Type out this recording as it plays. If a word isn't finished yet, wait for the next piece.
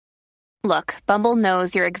Look, Bumble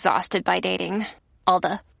knows you're exhausted by dating. All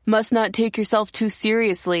the, must not take yourself too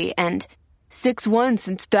seriously, and 6'1"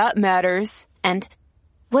 since that matters. And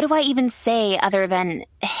what do I even say other than,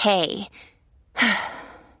 hey?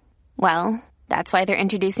 Well, that's why they're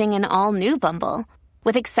introducing an all-new Bumble,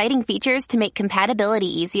 with exciting features to make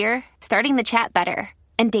compatibility easier, starting the chat better,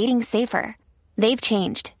 and dating safer. They've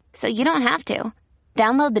changed, so you don't have to.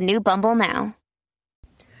 Download the new Bumble now.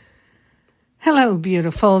 Hello,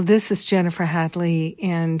 beautiful. This is Jennifer Hadley,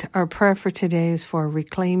 and our prayer for today is for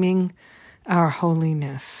reclaiming our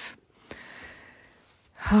holiness.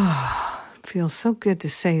 Oh, it feels so good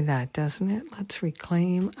to say that, doesn't it? Let's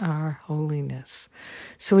reclaim our holiness.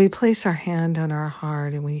 So we place our hand on our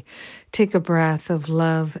heart and we take a breath of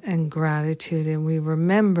love and gratitude, and we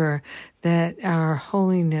remember that our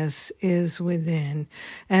holiness is within.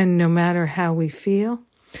 And no matter how we feel,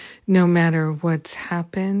 no matter what's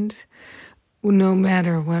happened, no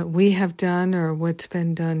matter what we have done or what's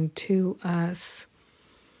been done to us,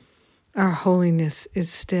 our holiness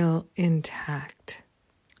is still intact.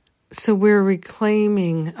 So we're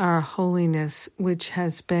reclaiming our holiness, which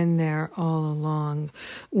has been there all along.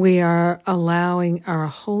 We are allowing our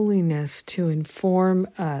holiness to inform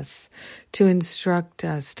us, to instruct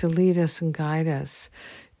us, to lead us and guide us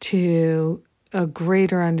to a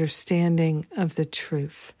greater understanding of the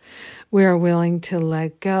truth. We are willing to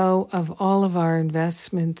let go of all of our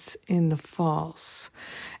investments in the false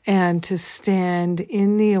and to stand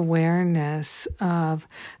in the awareness of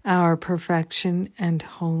our perfection and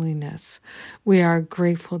holiness. We are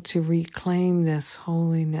grateful to reclaim this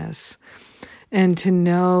holiness and to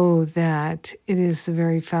know that it is the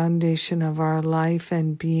very foundation of our life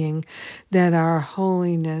and being, that our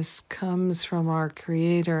holiness comes from our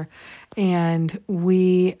Creator, and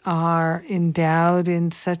we are endowed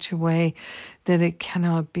in such a way that it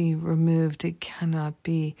cannot be removed, it cannot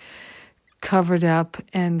be covered up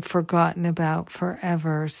and forgotten about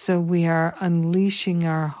forever. So we are unleashing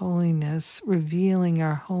our holiness, revealing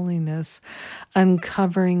our holiness,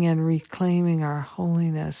 uncovering and reclaiming our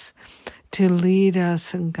holiness, to lead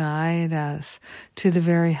us and guide us to the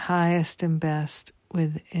very highest and best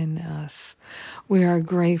within us. We are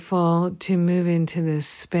grateful to move into this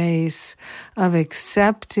space of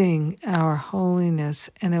accepting our holiness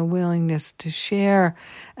and a willingness to share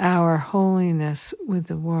our holiness with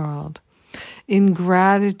the world. In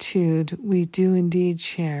gratitude, we do indeed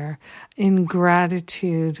share. In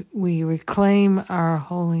gratitude, we reclaim our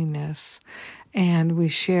holiness, and we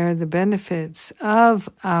share the benefits of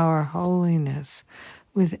our holiness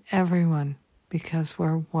with everyone because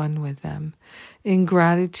we're one with them. In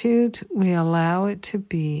gratitude, we allow it to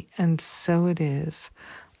be, and so it is.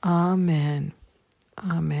 Amen.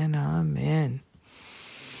 Amen. Amen.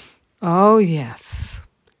 Oh, yes.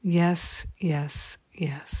 Yes, yes,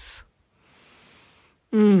 yes.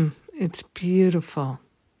 It's beautiful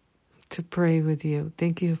to pray with you.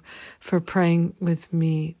 Thank you for praying with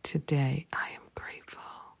me today. I am grateful.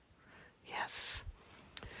 Yes.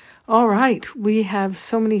 All right. We have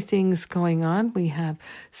so many things going on. We have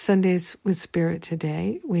Sundays with Spirit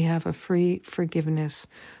today. We have a free forgiveness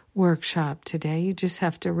workshop today. You just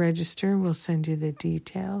have to register. We'll send you the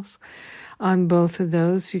details. On both of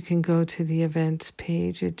those, you can go to the events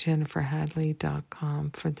page at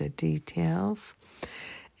jenniferhadley.com for the details.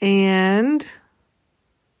 And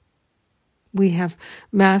we have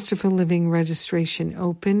Masterful Living registration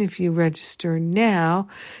open. If you register now,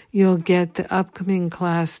 you'll get the upcoming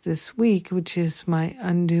class this week, which is my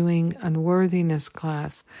Undoing Unworthiness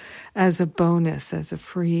class, as a bonus, as a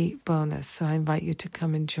free bonus. So I invite you to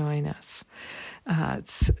come and join us.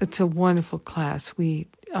 It's a wonderful class.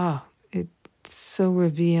 It's so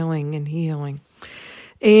revealing and healing.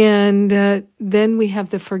 And then we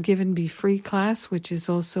have the Forgive and Be Free class, which is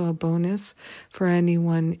also a bonus for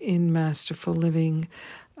anyone in Masterful Living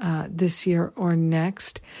this year or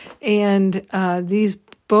next. And these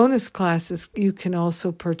bonus classes, you can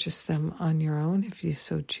also purchase them on your own if you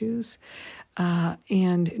so choose.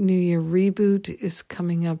 And New Year Reboot is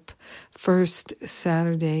coming up first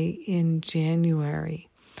Saturday in January.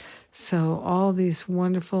 So all these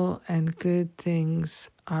wonderful and good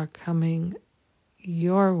things are coming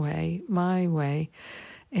your way, my way,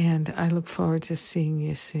 and I look forward to seeing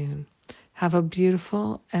you soon. Have a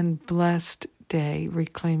beautiful and blessed day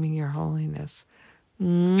reclaiming your holiness.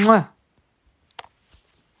 Mwah!